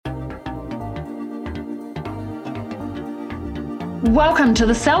Welcome to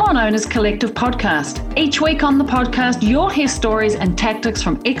the Salon Owners Collective podcast. Each week on the podcast, you'll hear stories and tactics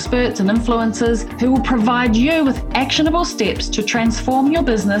from experts and influencers who will provide you with actionable steps to transform your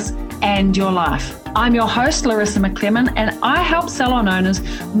business and your life. I'm your host, Larissa McClellan, and I help salon owners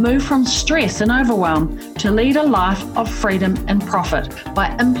move from stress and overwhelm to lead a life of freedom and profit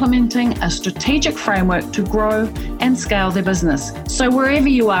by implementing a strategic framework to grow and scale their business. So wherever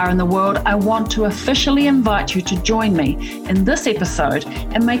you are in the world, I want to officially invite you to join me in this episode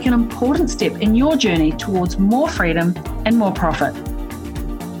and make an important step in your journey towards more freedom and more profit.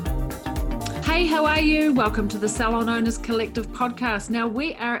 Hey, how are you? Welcome to the Salon Owners Collective podcast. Now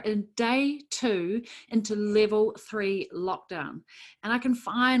we are in day 2 into level 3 lockdown, and I can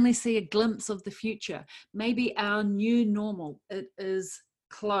finally see a glimpse of the future. Maybe our new normal. It is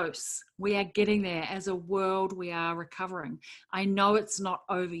close. We are getting there. As a world, we are recovering. I know it's not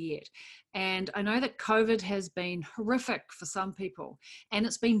over yet. And I know that COVID has been horrific for some people, and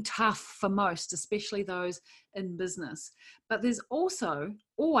it's been tough for most, especially those in business. But there's also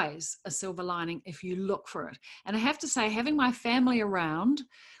always a silver lining if you look for it. And I have to say, having my family around,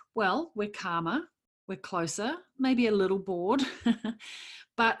 well, we're calmer, we're closer, maybe a little bored,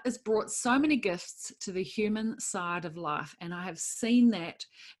 but it's brought so many gifts to the human side of life. And I have seen that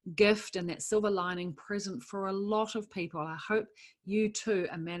gift and that silver lining present for a lot of people. I hope you too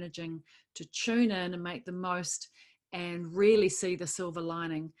are managing to tune in and make the most and really see the silver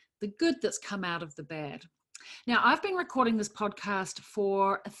lining, the good that's come out of the bad. Now, I've been recording this podcast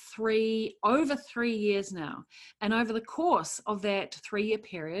for over 3 years now. And over the course of that 3-year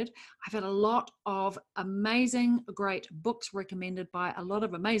period, I've had a lot of amazing, great books recommended by a lot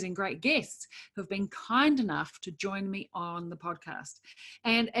of amazing, great guests who have been kind enough to join me on the podcast.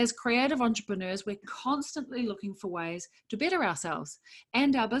 And as creative entrepreneurs, we're constantly looking for ways to better ourselves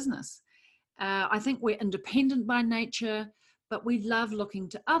and our business. I think we're independent by nature, but we love looking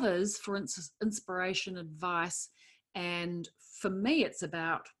to others for inspiration, advice. And for me, it's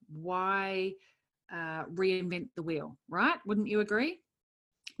about why reinvent the wheel, right? Wouldn't you agree?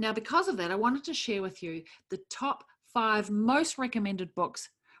 Now, because of that, I wanted to share with you the top 5 most recommended books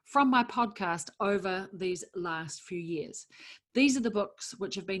from my podcast over these last few years. These are the books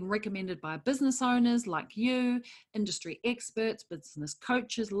which have been recommended by business owners like you, industry experts, business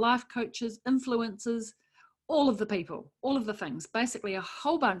coaches, life coaches, influencers, all of the people, all of the things, basically a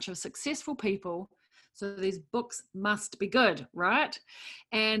whole bunch of successful people. So these books must be good, right?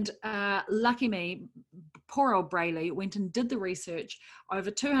 And lucky me, poor old Brayley went and did the research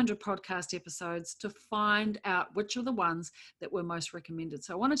over 200 podcast episodes to find out which are the ones that were most recommended.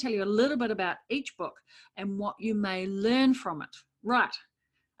 So I want to tell you a little bit about each book and what you may learn from it. Right.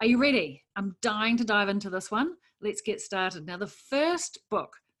 Are you ready? I'm dying to dive into this one. Let's get started. Now, the first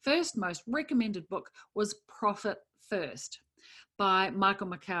most recommended book was Profit First by Michael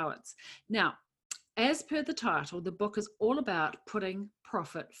Michalowicz. Now, as per the title, the book is all about putting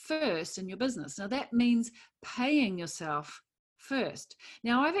profit first in your business. Now, that means paying yourself first.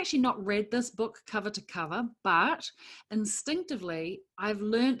 Now, I've actually not read this book cover to cover, but instinctively, I've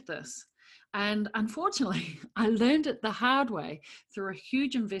learned this. And unfortunately, I learned it the hard way through a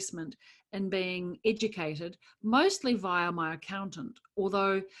huge investment in being educated, mostly via my accountant.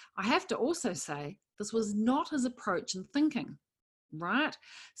 Although I have to also say, this was not his approach in thinking, right?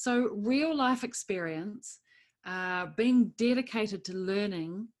 So real life experience, being dedicated to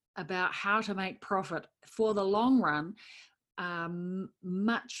learning about how to make profit for the long run, many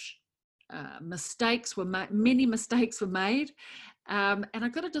mistakes were made. And I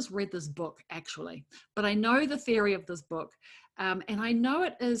could have just read this book actually, but I know the theory of this book. And I know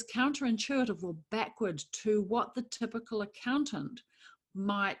it is counterintuitive or backward to what the typical accountant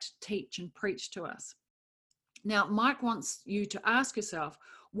might teach and preach to us. Now, Mike wants you to ask yourself,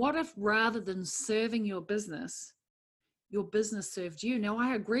 what if rather than serving your business served you? Now,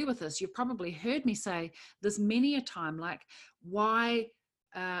 I agree with this. You've probably heard me say this many a time, like my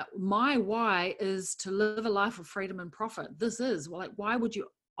why is to live a life of freedom and profit. This is like, why would you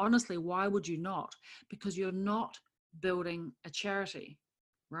not? Because you're not building a charity,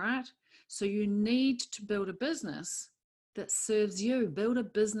 right? So you need to build a business that serves you, build a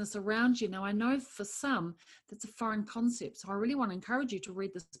business around you. Now, I know for some that's a foreign concept, so I really want to encourage you to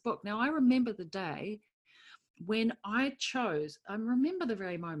read this book. Now, I remember the day when I remember the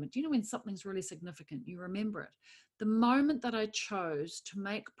very moment, when something's really significant, you remember it. The moment that I chose to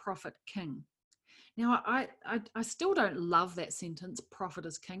make profit king. Now, I still don't love that sentence, profit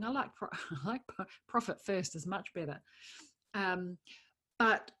is king. I like profit first is much better.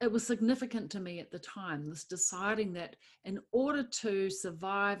 But it was significant to me at the time, this deciding that in order to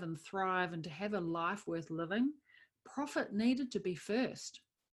survive and thrive and to have a life worth living, profit needed to be first.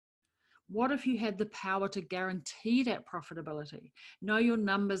 What if you had the power to guarantee that profitability? Know your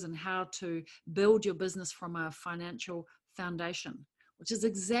numbers and how to build your business from a financial foundation, which is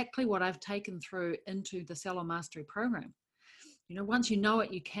exactly what I've taken through into the Salon Mastery program. You know, once you know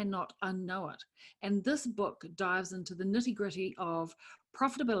it, you cannot unknow it. And this book dives into the nitty-gritty of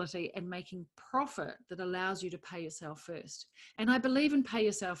profitability and making profit that allows you to pay yourself first. And I believe in pay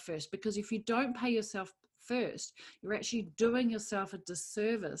yourself first, because if you don't pay yourself first, you're actually doing yourself a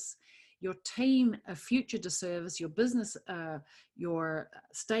disservice, your team a future disservice, your business, your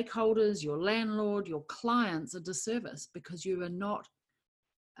stakeholders, your landlord, your clients a disservice, because you are not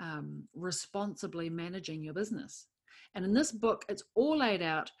responsibly managing your business. And in this book, it's all laid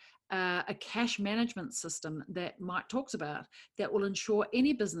out, a cash management system that Mike talks about, that will ensure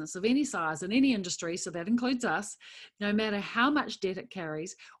any business of any size in any industry, so that includes us, no matter how much debt it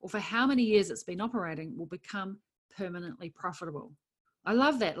carries or for how many years it's been operating, will become permanently profitable. I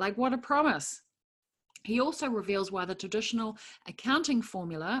love that. Like, what a promise. He also reveals why the traditional accounting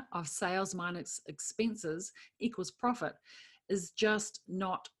formula of sales minus expenses equals profit is just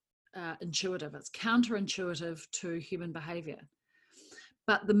not intuitive. It's counterintuitive to human behavior.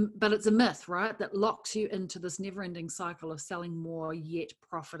 But it's a myth, right? That locks you into this never-ending cycle of selling more yet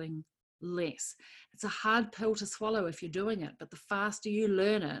profiting less. It's a hard pill to swallow if you're doing it, but the faster you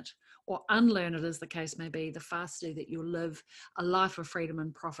learn it, or unlearn it as the case may be, the faster that you'll live a life of freedom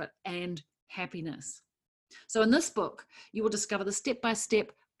and profit and happiness. So in this book, you will discover the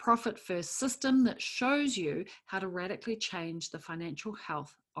step-by-step profit first system that shows you how to radically change the financial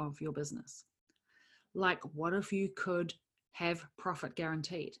health of your business. Like, what if you could have profit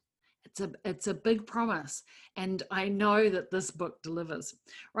guaranteed? It's a big promise, and I know that this book delivers.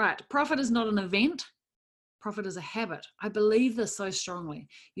 Right, profit is not an event. Profit is a habit. I believe this so strongly.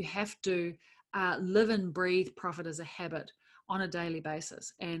 You have to live and breathe profit as a habit on a daily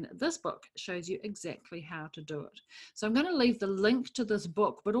basis. And this book shows you exactly how to do it. So I'm going to leave the link to this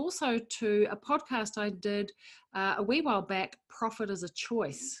book, but also to a podcast I did a wee while back, Profit is a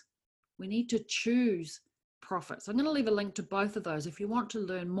Choice. We need to choose profit. So I'm going to leave a link to both of those if you want to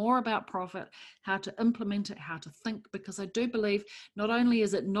learn more about profit, how to implement it, how to think, because I do believe not only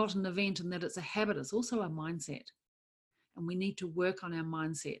is it not an event and that it's a habit, it's also a mindset. And we need to work on our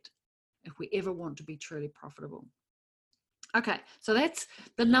mindset if we ever want to be truly profitable. Okay, so that's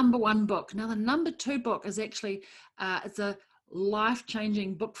the number one book. Now, the number two book is actually, it's a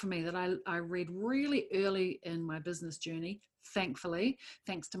life-changing book for me that I read really early in my business journey, thankfully,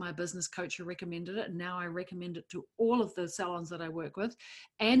 thanks to my business coach who recommended it. And now I recommend it to all of the salons that I work with,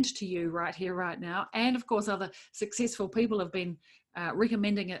 and to you right here, right now. And of course, other successful people have been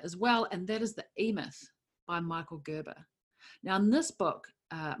recommending it as well. And that is The E-Myth by Michael Gerber. Now, in this book,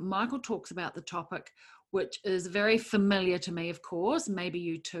 Michael talks about the topic, which is very familiar to me, of course, maybe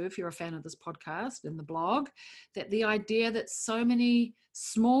you too, if you're a fan of this podcast and the blog, that the idea that so many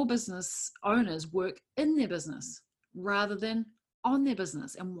small business owners work in their business rather than on their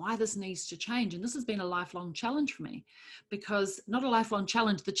business, and why this needs to change. And this has been a lifelong challenge for me, because not a lifelong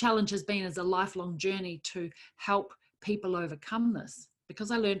challenge, the challenge has been as a lifelong journey to help people overcome this. Because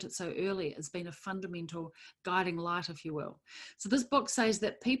I learned it so early, it's been a fundamental guiding light, if you will. So this book says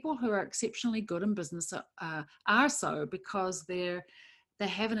that people who are exceptionally good in business are so because they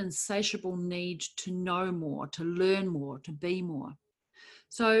have an insatiable need to know more, to learn more, to be more.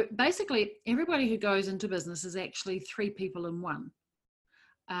 So basically, everybody who goes into business is actually three people in one.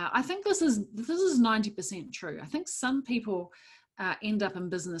 I think this is 90% true. I think some people end up in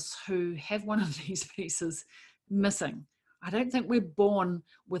business who have one of these pieces missing. I don't think we're born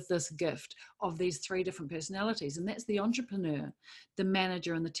with this gift of these three different personalities, and that's the entrepreneur, the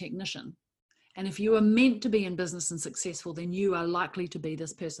manager, and the technician. And if you are meant to be in business and successful, then you are likely to be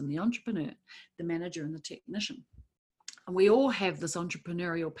this person, the entrepreneur, the manager, and the technician. And we all have this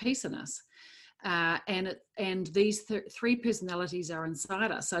entrepreneurial piece in us. And these three personalities are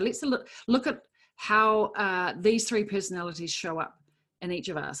inside us. So let's look at how these three personalities show up in each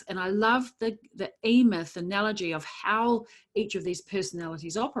of us. And I love the E-Myth analogy of how each of these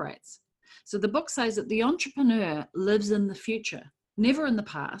personalities operates. So the book says that the entrepreneur lives in the future, never in the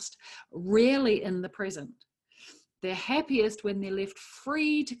past, rarely in the present. They're happiest when they're left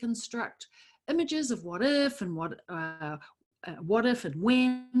free to construct images of what if and what if and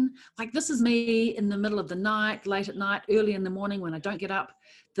when. Like, this is me in the middle of the night, late at night, early in the morning when I don't get up.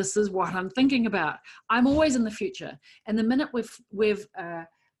 This is what I'm thinking about. I'm always in the future. And the minute we've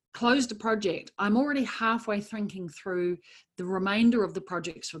closed a project, I'm already halfway thinking through the remainder of the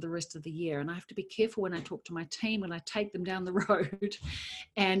projects for the rest of the year. And I have to be careful when I talk to my team, when I take them down the road.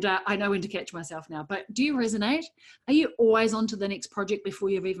 And I know when to catch myself now. But do you resonate? Are you always on to the next project before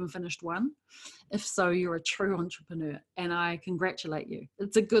you've even finished one? If so, you're a true entrepreneur, and I congratulate you.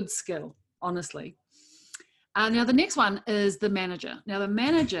 It's a good skill, honestly. Now, the next one is the manager. Now, the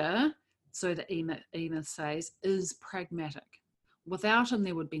manager, so the E-Myth says, is pragmatic. Without him,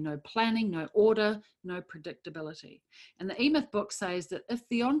 there would be no planning, no order, no predictability. And the E-Myth book says that if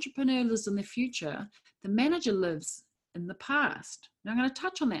the entrepreneur lives in the future, the manager lives in the past. Now, I'm going to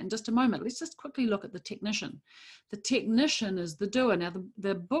touch on that in just a moment. Let's just quickly look at the technician. The technician is the doer. Now,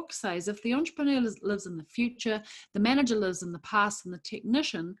 the book says if the entrepreneur lives in the future, the manager lives in the past, and the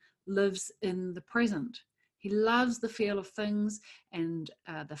technician lives in the present. He loves the feel of things and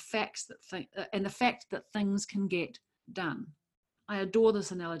the fact that things can get done. I adore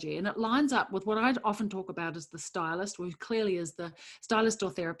this analogy, and it lines up with what I often talk about as the stylist, who clearly is the stylist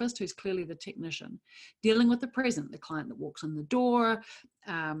or therapist, who's clearly the technician, dealing with the present, the client that walks in the door,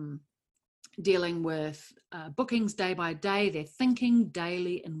 dealing with bookings day by day. They're thinking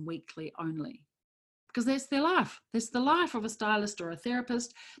daily and weekly only, because that's their life. That's the life of a stylist or a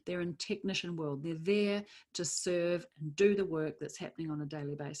therapist. They're in technician world. They're there to serve and do the work that's happening on a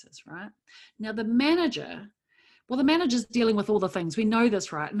daily basis, right? Now, the manager's dealing with all the things. We know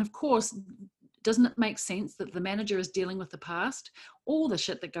this, right? And of course, doesn't it make sense that the manager is dealing with the past? All the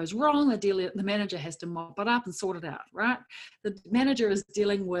shit that goes wrong, the manager has to mop it up and sort it out, right? The manager is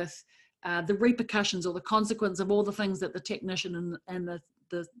dealing with the repercussions or the consequence of all the things that the technician and the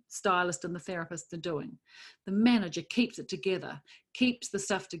stylist and the therapist are doing. The manager keeps it together, keeps the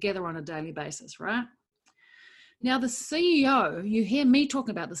stuff together on a daily basis, right? Now, the CEO, you hear me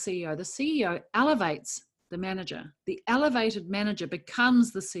talking about the CEO elevates the manager. The elevated manager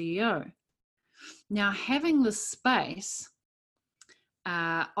becomes the CEO. Now, having the space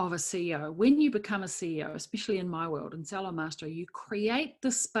of a CEO, when you become a CEO, especially in my world, in Salon Mastery, you create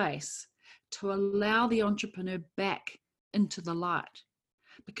the space to allow the entrepreneur back into the light,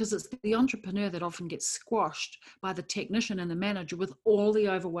 because it's the entrepreneur that often gets squashed by the technician and the manager with all the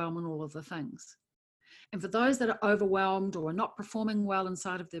overwhelm and all of the things. And for those that are overwhelmed or are not performing well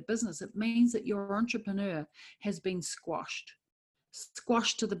inside of their business, it means that your entrepreneur has been squashed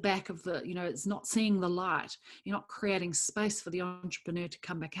to the back of the, it's not seeing the light. You're not creating space for the entrepreneur to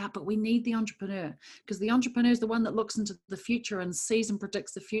come back out. But we need the entrepreneur, because the entrepreneur is the one that looks into the future and sees and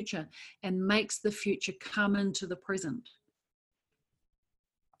predicts the future and makes the future come into the present.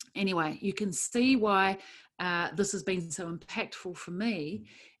 Anyway, you can see why this has been so impactful for me,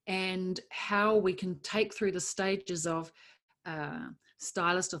 and how we can take through the stages of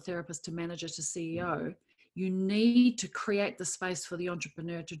stylist or therapist to manager to CEO. You need to create the space for the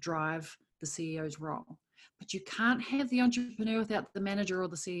entrepreneur to drive the CEO's role. But you can't have the entrepreneur without the manager or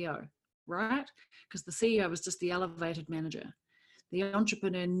the CEO, right? Because the CEO is just the elevated manager. The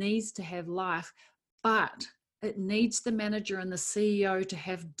entrepreneur needs to have life, but it needs the manager and the CEO to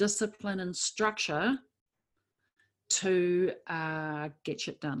have discipline and structure to get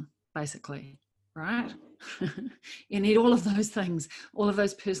shit done, basically, right? You need all of those things, all of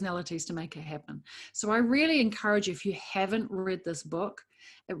those personalities to make it happen. So I really encourage you, if you haven't read this book,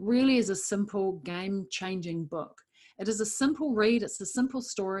 it really is a simple, game-changing book. It is a simple read. It's a simple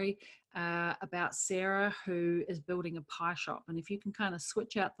story about Sarah, who is building a pie shop. And if you can kind of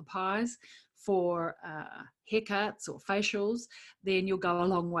switch out the pies for haircuts or facials, then you'll go a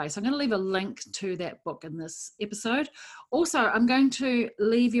long way. So I'm going to leave a link to that book in this episode. Also, I'm going to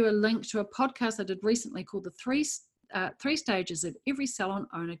leave you a link to a podcast I did recently called The Three Stages That Every Salon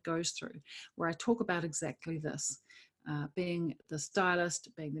Owner Goes Through, where I talk about exactly this. Being the stylist,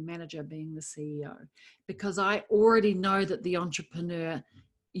 being the manager, being the CEO, because I already know that the entrepreneur,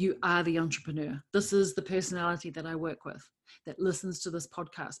 you are the entrepreneur. This is the personality that I work with, that listens to this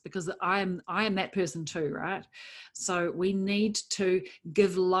podcast, because I am that person too, right? So we need to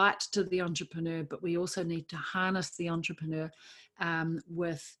give light to the entrepreneur, but we also need to harness the entrepreneur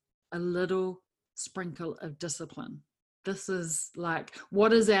with a little sprinkle of discipline. This is like,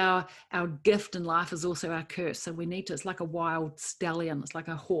 what is our gift in life is also our curse. So we need to, it's like a wild stallion, it's like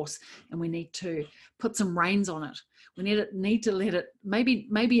a horse, and we need to put some reins on it. We need to let it,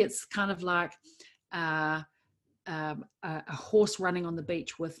 maybe it's kind of like a horse running on the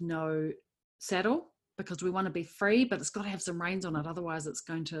beach with no saddle, because we want to be free, but it's got to have some reins on it. Otherwise it's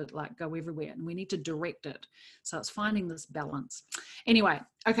going to like go everywhere, and we need to direct it. So it's finding this balance. Anyway,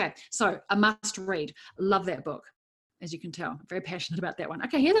 okay. So a must read. Love that book. as you can tell. I'm very passionate about that one.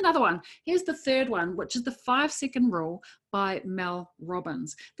 Okay, here's another one. Here's the third one, which is the 5-second rule by Mel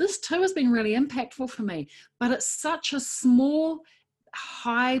Robbins. This too has been really impactful for me, but it's such a small,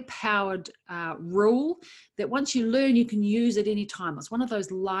 high-powered rule that once you learn, you can use at any time. It's one of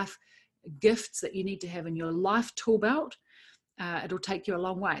those life gifts that you need to have in your life tool belt. It'll take you a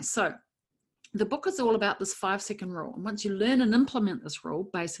long way. So the book is all about this 5-second rule. And once you learn and implement this rule,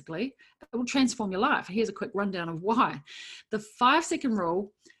 basically, it will transform your life. Here's a quick rundown of why. The 5-second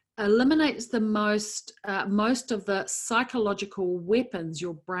rule eliminates the most of the psychological weapons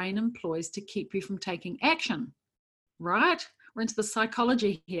your brain employs to keep you from taking action, right? We're into the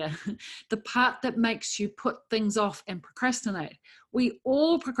psychology here. The part that makes you put things off and procrastinate. We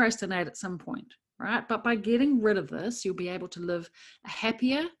all procrastinate at some point, right? But by getting rid of this, you'll be able to live a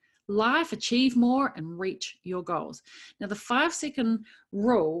happier life, achieve more, and reach your goals. Now, the 5-second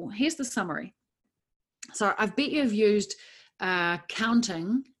rule, here's the summary. So I bet you've used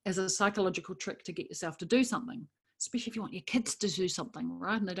counting as a psychological trick to get yourself to do something, especially if you want your kids to do something,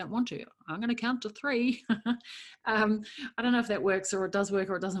 right? And they don't want to. I'm going to count to 3. I don't know if that works or it does work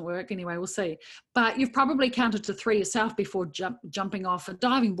or it doesn't work. Anyway, we'll see. But you've probably counted to 3 yourself before jumping off a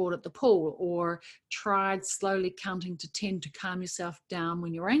diving board at the pool, or tried slowly counting to 10 to calm yourself down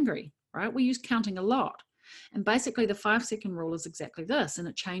when you're angry, right? We use counting a lot. And basically the 5-second rule is exactly this, and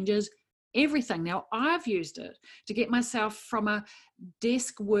it changes everything. Now, I've used it to get myself from a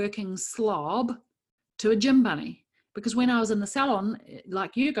desk working slob to a gym bunny. Because when I was in the salon,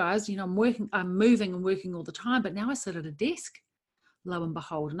 like you guys, you know, I'm moving and working all the time, but now I sit at a desk, lo and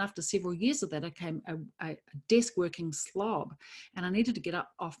behold. And after several years of that, I became a desk working slob, and I needed to get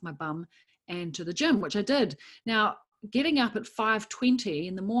up off my bum and to the gym, which I did. Now, getting up at 5:20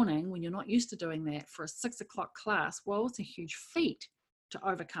 in the morning when you're not used to doing that for a 6 o'clock class, well, it's a huge feat to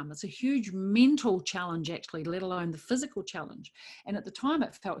overcome. It's a huge mental challenge, actually, let alone the physical challenge. And at the time,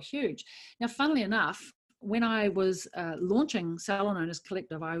 it felt huge. Now, funnily enough, when I was launching Salon Owners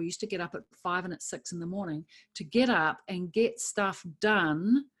Collective, I used to get up at 5 and at 6 in the morning to get up and get stuff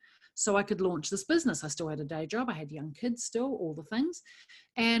done so I could launch this business. I still had a day job. I had young kids still, all the things.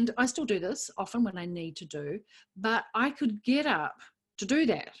 And I still do this often when I need to do, but I could get up to do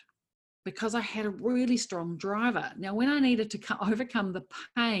that because I had a really strong driver. Now, when I needed to overcome the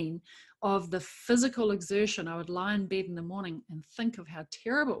pain of the physical exertion, I would lie in bed in the morning and think of how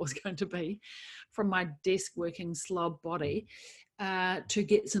terrible it was going to be from my desk working slob body to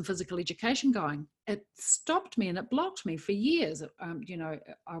get some physical education going. It stopped me and it blocked me for years. You know,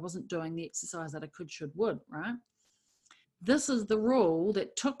 I wasn't doing the exercise that I could, should, would, right? This is the rule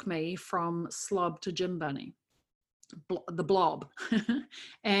that took me from slob to gym bunny, the blob.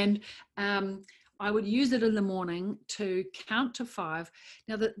 And I would use it in the morning to count to 5.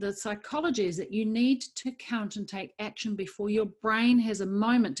 Now, the psychology is that you need to count and take action before your brain has a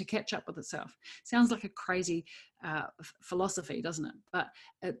moment to catch up with itself. Sounds like a crazy philosophy, doesn't it? But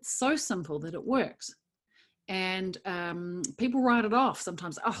it's so simple that it works. And people write it off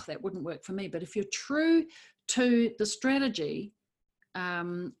sometimes. Oh, that wouldn't work for me. But if you're true to the strategy,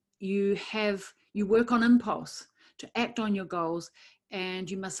 you work on impulse to act on your goals,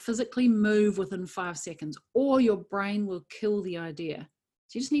 and you must physically move within 5 seconds or your brain will kill the idea.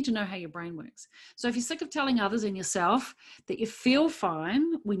 So you just need to know how your brain works. So if you're sick of telling others and yourself that you feel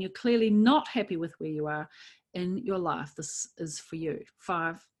fine when you're clearly not happy with where you are in your life, this is for you.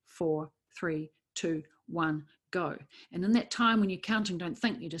 5, 4, 3, 2, 1, go. And in that time when you're counting, don't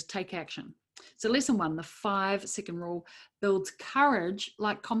think, you just take action. So lesson 1, the 5-second rule builds courage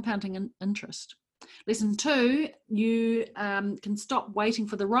like compounding interest. Lesson 2, you can stop waiting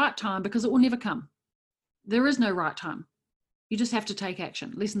for the right time because it will never come. There is no right time. You just have to take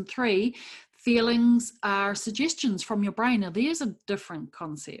action. Lesson 3, feelings are suggestions from your brain. Now, there's a different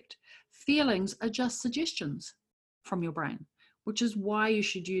concept. Feelings are just suggestions from your brain, which is why you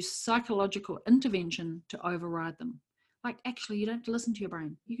should use psychological intervention to override them. Like, actually, you don't have to listen to your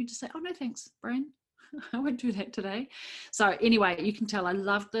brain. You can just say, oh, no, thanks, brain. I won't do that today. So anyway, you can tell I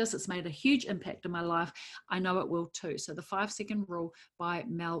love this. It's made a huge impact in my life. I know it will too. So the 5-second rule by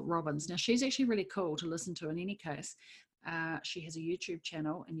Mel Robbins. Now, she's actually really cool to listen to in any case. She has a YouTube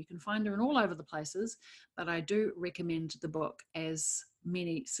channel and you can find her in all over the places, but I do recommend the book, as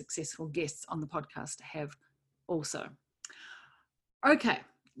many successful guests on the podcast have also. Okay.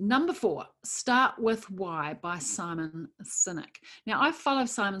 Number 4, Start With Why by Simon Sinek. Now, I follow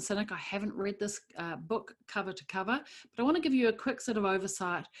Simon Sinek. I haven't read this book cover to cover, but I want to give you a quick sort of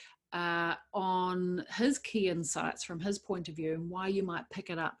oversight on his key insights from his point of view and why you might pick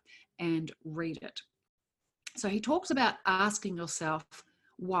it up and read it. So he talks about asking yourself,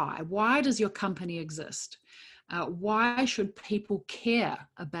 why? Why does your company exist? Why should people care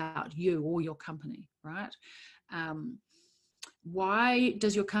about you or your company, right? Why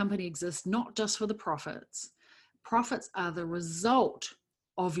does your company exist? Not just for the profits. Profits are the result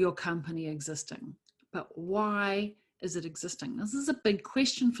of your company existing, but why is it existing? This is a big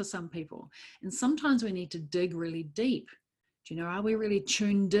question for some people, and sometimes we need to dig really deep. Do you know, are we really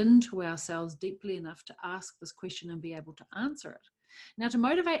tuned into ourselves deeply enough to ask this question and be able to answer it? Now, to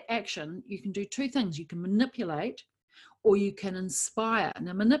motivate action, you can do two things. You can manipulate or you can inspire.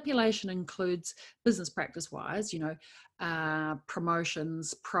 Now, manipulation includes business practice wise,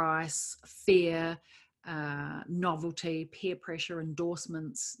 promotions, price, fear, novelty, peer pressure,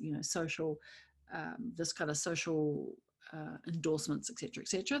 endorsements, social, this kind of social endorsements,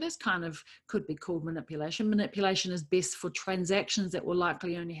 etc. This kind of could be called manipulation. Manipulation is best for transactions that will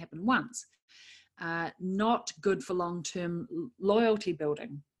likely only happen once. Not good for long-term loyalty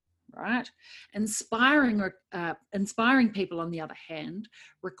building, right? Inspiring people, on the other hand,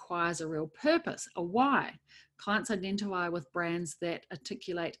 requires a real purpose, a why. Clients identify with brands that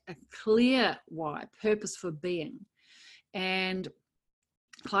articulate a clear why, purpose for being. And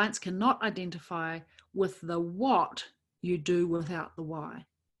clients cannot identify with the what you do without the why.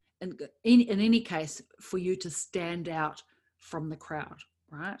 And in any case, for you to stand out from the crowd,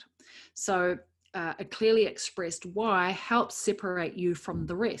 right? So a clearly expressed why helps separate you from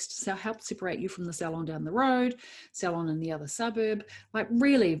the rest. So helps separate you from the salon down the road, salon in the other suburb. Like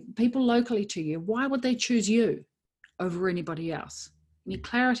really, people locally to you, why would they choose you over anybody else? Need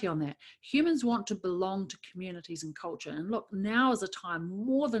clarity on that. Humans want to belong to communities and culture. And look, now is a time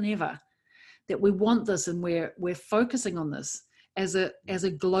more than ever that we want this, and we're focusing on this as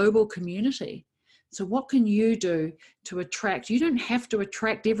a global community. So what can you do to attract? You don't have to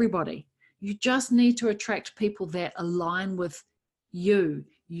attract everybody. You just need to attract people that align with you,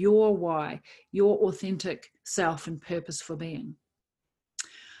 your why, your authentic self and purpose for being.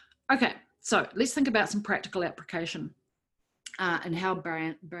 Okay, so let's think about some practical application and how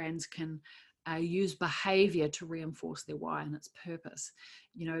brands can use behavior to reinforce their why and its purpose.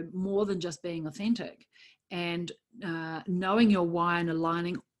 More than just being authentic, and knowing your why and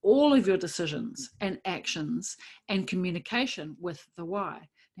aligning all of your decisions and actions and communication with the why.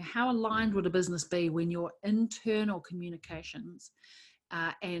 Now, how aligned would a business be when your internal communications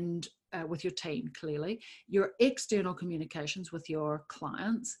and with your team, clearly, your external communications with your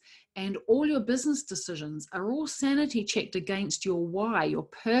clients, and all your business decisions are all sanity checked against your why, your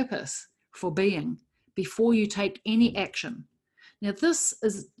purpose for being, before you take any action? Now, this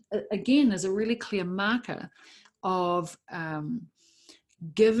is, again, is a really clear marker of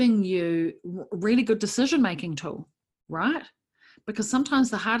giving you a really good decision-making tool, right? Because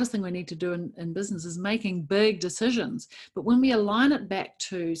sometimes the hardest thing we need to do in business is making big decisions. But when we align it back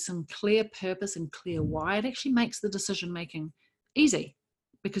to some clear purpose and clear why, it actually makes the decision-making easy,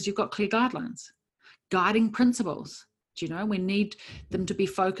 because you've got clear guidelines, guiding principles. We need them to be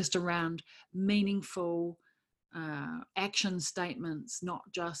focused around meaningful action statements, not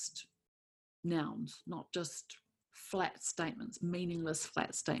just nouns, not just flat statements, meaningless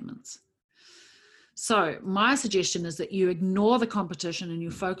flat statements. So my suggestion is that you ignore the competition and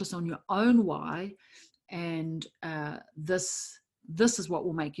you focus on your own why, and this is what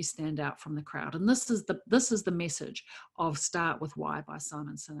will make you stand out from the crowd. And this is the message of Start With Why by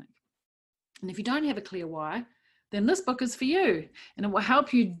Simon Sinek. And if you don't have a clear why, then this book is for you, and it will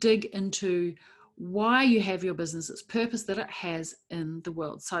help you dig into why you have your business, its purpose that it has in the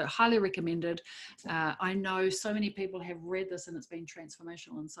world. So highly recommended. I know so many people have read this and it's been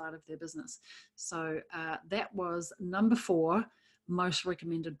transformational inside of their business. So that was number 4 most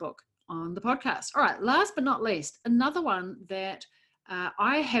recommended book on the podcast. All right, last but not least, another one that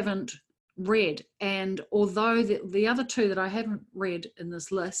I haven't read, and although the other 2 that I haven't read in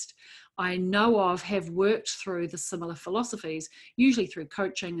this list I know of have worked through the similar philosophies, usually through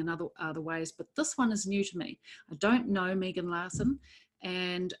coaching and other ways, but this one is new to me. I don't know Megan Larson,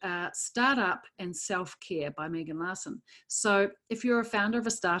 and Startup and Self-Care by Megan Larson. So if you're a founder of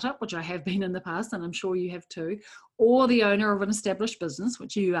a startup, which I have been in the past, and I'm sure you have too, or the owner of an established business,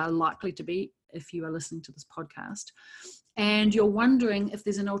 which you are likely to be if you are listening to this podcast, and you're wondering if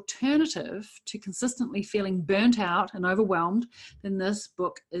there's an alternative to consistently feeling burnt out and overwhelmed, then this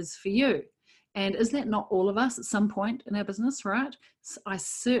book is for you. And is that not all of us at some point in our business, right? I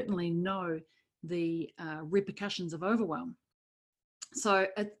certainly know the repercussions of overwhelm. So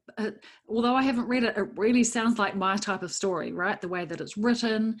although I haven't read it, it really sounds like my type of story, right? The way that it's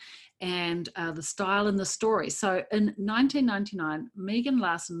written and the style in the story. So in 1999, Megan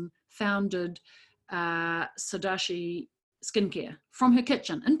Larson founded Satoshi skincare from her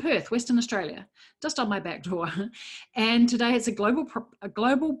kitchen in Perth, Western Australia, just on my back door. And today it's a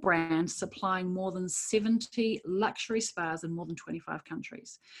global brand supplying more than 70 luxury spas in more than 25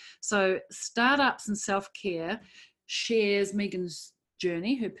 countries. So Startups in Self-Care shares Megan's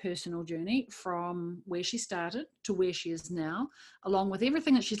journey, her personal journey from where she started to where she is now, along with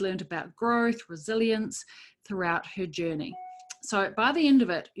everything that she's learned about growth, resilience throughout her journey. So by the end of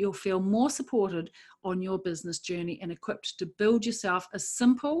it, you'll feel more supported on your business journey and equipped to build yourself a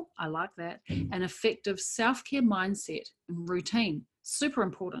simple, I like that, and effective self-care mindset and routine. Super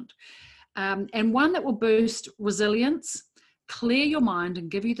important. And one that will boost resilience, clear your mind,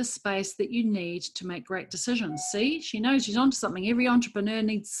 and give you the space that you need to make great decisions. See, she knows she's onto something. Every entrepreneur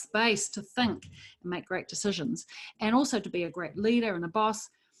needs space to think and make great decisions, and also to be a great leader and a boss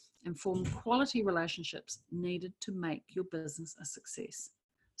and form quality relationships needed to make your business a success.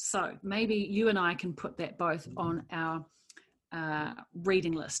 So maybe you and I can put that both on our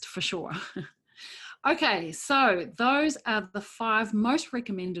reading list for sure. Okay, so those are the 5 most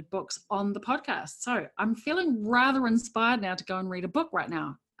recommended books on the podcast. So I'm feeling rather inspired now to go and read a book right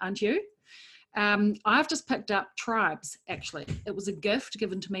now, aren't you? I've just picked up Tribes, actually. It was a gift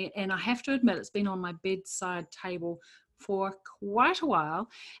given to me, and I have to admit it's been on my bedside table for quite a while,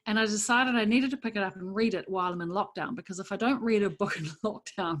 and I decided I needed to pick it up and read it while I'm in lockdown, because if I don't read a book in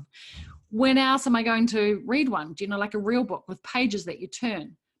lockdown, when else am I going to read one? Do you know, like a real book with pages that you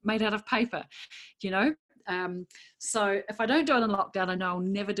turn, made out of paper, you know? So if I don't do it in lockdown, I know I'll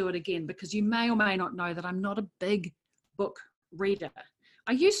never do it again, because you may or may not know that I'm not a big book reader.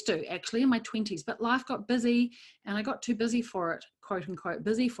 I used to actually in my 20s, but life got busy and I got too busy for it, quote unquote,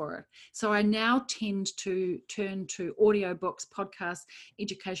 busy for it. So I now tend to turn to audiobooks, podcasts,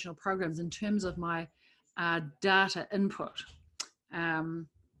 educational programs in terms of my data input. So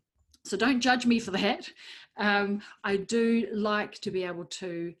don't judge me for that. I do like to be able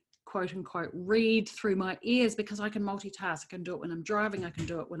to, quote unquote, read through my ears, because I can multitask. I can do it when I'm driving. I can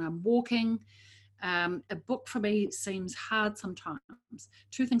do it when I'm walking. A book for me seems hard sometimes.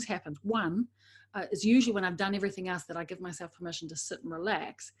 2 things happen. One is usually when I've done everything else that I give myself permission to sit and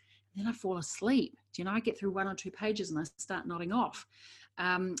relax, then I fall asleep. Do you know, I get through 1 or 2 pages and I start nodding off.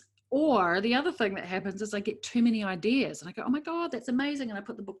 Or the other thing that happens is I get too many ideas and I go, oh my God, that's amazing. And I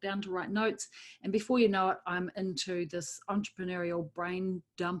put the book down to write notes. And before you know it, I'm into this entrepreneurial brain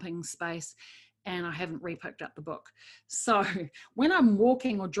dumping space, and I haven't repicked up the book. So when I'm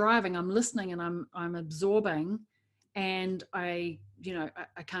walking or driving, I'm listening and I'm absorbing, and I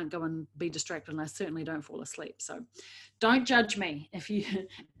can't go and be distracted, and I certainly don't fall asleep. So don't judge me if you,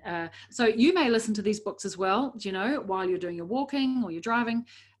 so you may listen to these books as well, you know, while you're doing your walking or you're driving.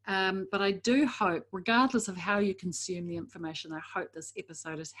 But I do hope, regardless of how you consume the information, I hope this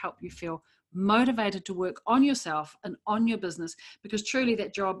episode has helped you feel motivated to work on yourself and on your business, because truly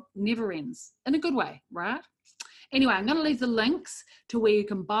that job never ends, in a good way, right? Anyway, I'm going to leave the links to where you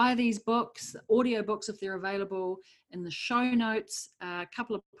can buy these books, the audio books if they're available, in the show notes. A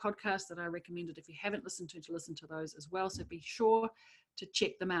couple of podcasts that I recommended, if you haven't listened to listen to those as well. So be sure to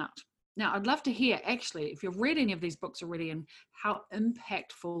check them out. Now, I'd love to hear, actually, if you've read any of these books already and how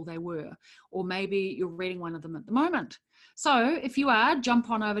impactful they were, or maybe you're reading one of them at the moment. So if you are, jump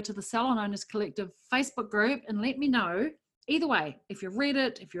on over to the Salon Owners Collective Facebook group and let me know. Either way, if you've read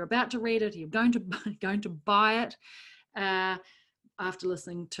it, if you're about to read it, you're going to buy it after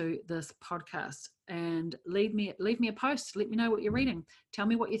listening to this podcast, and leave me a post. Let me know what you're reading. Tell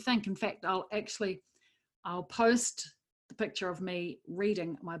me what you think. In fact, I'll post the picture of me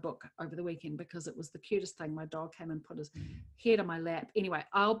reading my book over the weekend, because it was the cutest thing. My dog came and put his head on my lap. Anyway,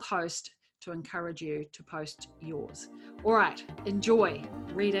 I'll post to encourage you to post yours. All right, enjoy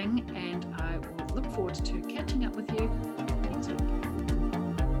reading, and I will look forward to catching up with you next week.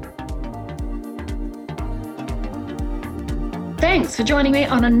 Thanks for joining me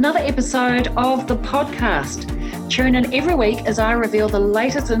on another episode of the podcast. Tune in every week as I reveal the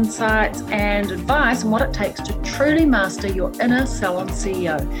latest insights and advice on what it takes to truly master your inner salon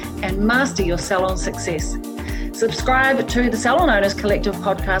CEO and master your salon success. Subscribe to the Salon Owners Collective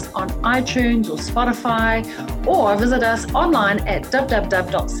podcast on iTunes or Spotify, or visit us online at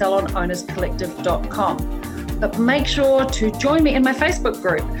www.salonownerscollective.com. But make sure to join me in my Facebook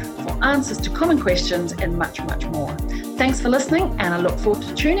group for answers to common questions and much, much more. Thanks for listening, and I look forward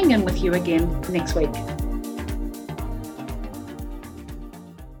to tuning in with you again next week.